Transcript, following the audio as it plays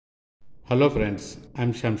Hello friends, I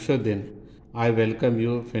am Shamsuddin. I welcome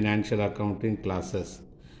you financial accounting classes.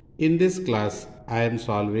 In this class, I am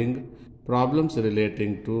solving problems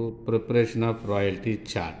relating to preparation of royalty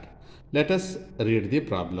chart. Let us read the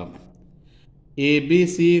problem.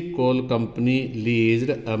 ABC Coal Company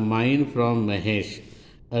leased a mine from Mahesh,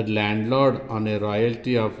 a landlord, on a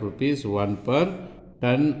royalty of rupees 1 per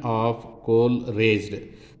ton of coal raised,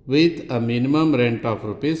 with a minimum rent of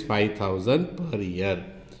rupees 5,000 per year.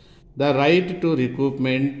 The right to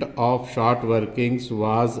recoupment of short workings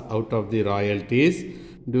was out of the royalties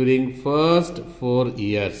during first 4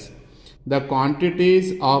 years. The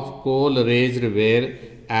quantities of coal raised were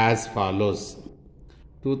as follows: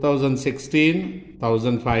 2016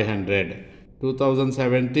 1500,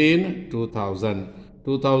 2017 2000,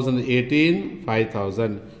 2018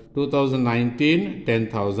 5000, 2019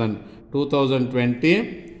 10,000,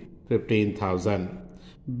 2020 15,000.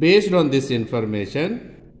 Based on this information,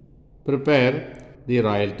 prepare the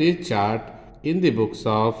royalty chart in the books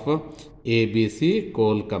of ABC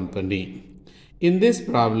Coal Company. In this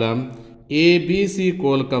problem, ABC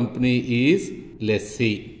Coal Company is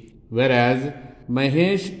lessee, whereas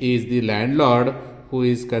Mahesh is the landlord who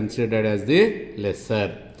is considered as the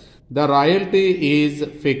lessor. The royalty is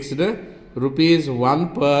fixed rupees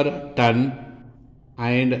 1 per ton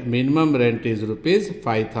and minimum rent is rupees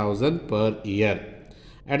 5,000 per year.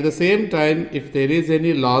 At the same time, if there is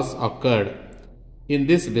any loss occurred in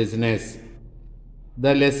this business,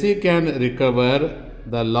 the lessee can recover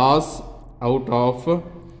the loss out of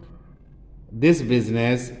this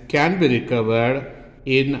business can be recovered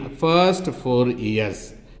in first 4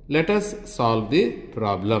 years. Let us solve the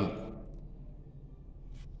problem.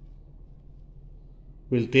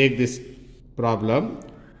 We'll take this problem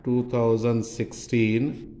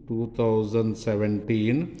 2016,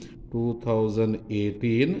 2017,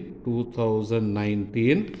 2018,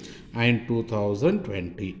 2019 and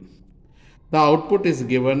 2020. The output is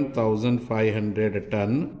given 1500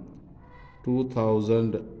 ton,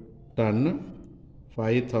 2000 ton,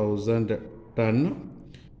 5000 ton,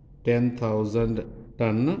 10,000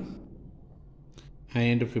 ton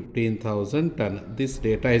and 15,000 ton. This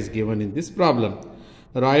data is given in this problem.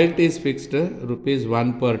 Royalty is fixed rupees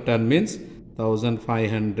 1 per ton means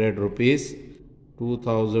 1500 rupees,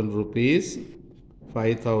 2,000 rupees,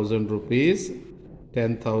 5,000 rupees,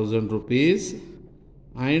 10,000 rupees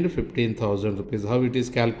and 15,000 rupees. How it is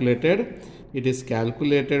calculated? It is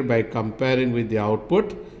calculated by comparing with the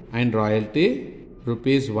output and royalty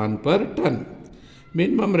rupees 1 per ton.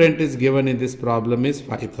 Minimum rent is given in this problem is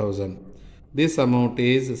 5,000. This amount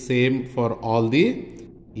is same for all the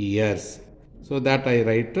years. So that I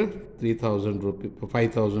write 3,000 rupees,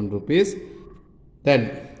 5,000 rupees.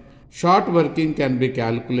 Then short working can be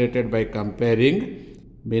calculated by comparing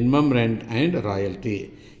minimum rent and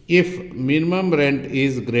royalty. If minimum rent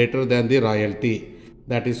is greater than the royalty,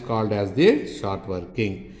 that is called as the short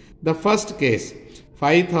working. The first case,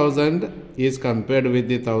 5,000 is compared with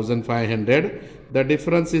the 1,500. The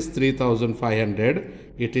difference is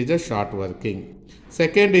 3,500. It is a short working.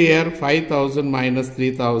 Second year, 5,000 minus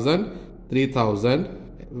 3,000,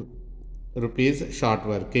 3,000 rupees short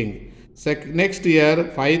working. Next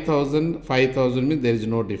year 5,000 means there is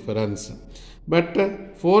no difference. But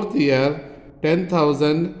fourth year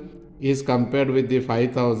 10,000 is compared with the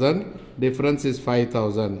 5,000, difference is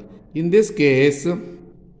 5,000. In this case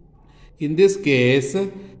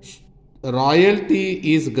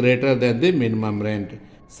royalty is greater than the minimum rent.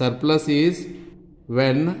 Surplus is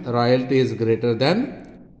when royalty is greater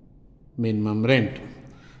than minimum rent.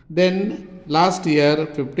 Then last year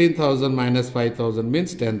 15,000 minus 5,000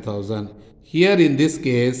 means 10,000. Here in this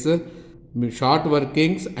case short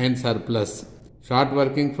workings and surplus. Short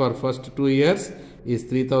working for first 2 years is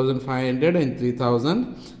 3,500 and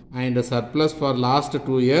 3,000 and the surplus for last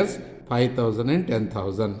 2 years 5,000 and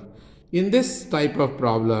 10,000. In this type of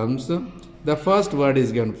problems, the first word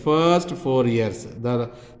is given first 4 years.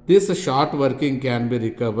 This short working can be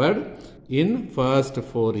recovered in first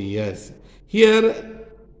 4 years. Here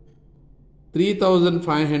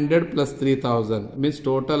 3,500 plus 3,000 means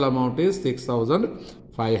total amount is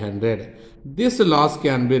 6,500. This loss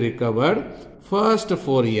can be recovered first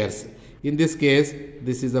 4 years. In this case,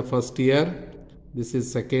 this is the first year, this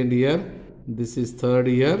is second year, this is third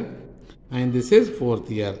year and this is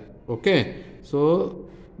fourth year. Okay. So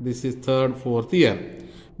this is third, fourth year.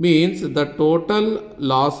 Means the total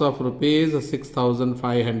loss of rupees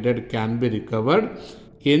 6,500 can be recovered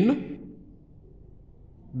in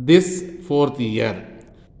this fourth year.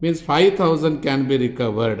 Means 5,000 can be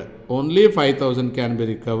recovered. Only 5,000 can be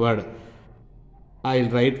recovered. I'll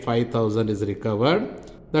write 5,000 is recovered.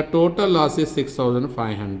 The total loss is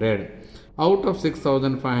 6,500. Out of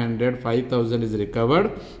 6,500, 5,000 is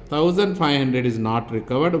recovered. 1,500 is not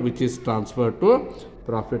recovered, which is transferred to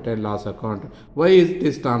profit and loss account. Why is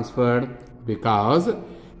this transferred? Because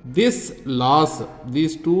this loss,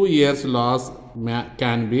 these 2 years loss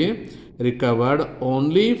can be recovered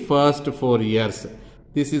only first 4 years.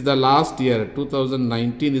 This is the last year.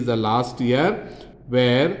 2019 is the last year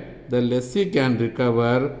where the lessee can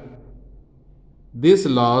recover this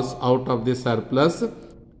loss out of the surplus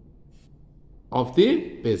of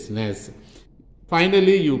the business.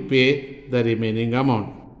 Finally, you pay the remaining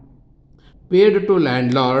amount. Paid to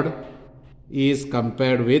landlord is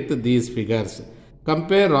compared with these figures.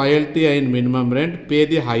 Compare royalty and minimum rent, pay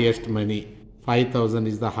the highest money. 5,000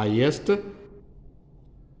 is the highest.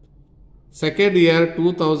 Second year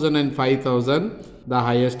 2,000 and 5,000, the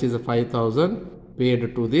highest is 5,000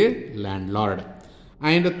 paid to the landlord.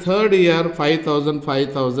 And third year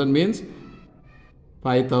 5,000 means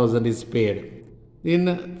 5,000 is paid.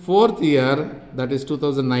 In fourth year, that is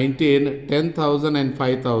 2019, 10,000 and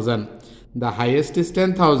 5,000. The highest is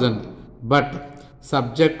 10,000, but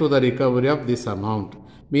subject to the recovery of this amount.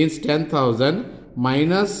 Means 10,000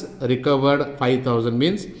 minus recovered 5,000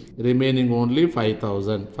 means remaining only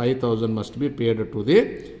 5,000. 5,000 must be paid to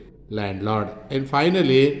the landlord. And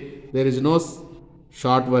finally, there is no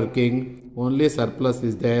short working, only surplus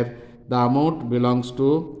is there. The amount belongs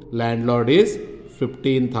to landlord is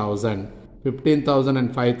 15,000. 15,000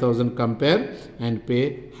 and 5,000 compare and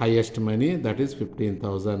pay highest money, that is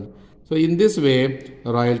 15,000. So in this way,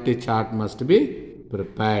 royalty chart must be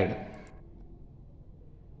prepared.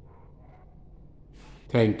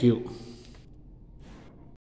 Thank you.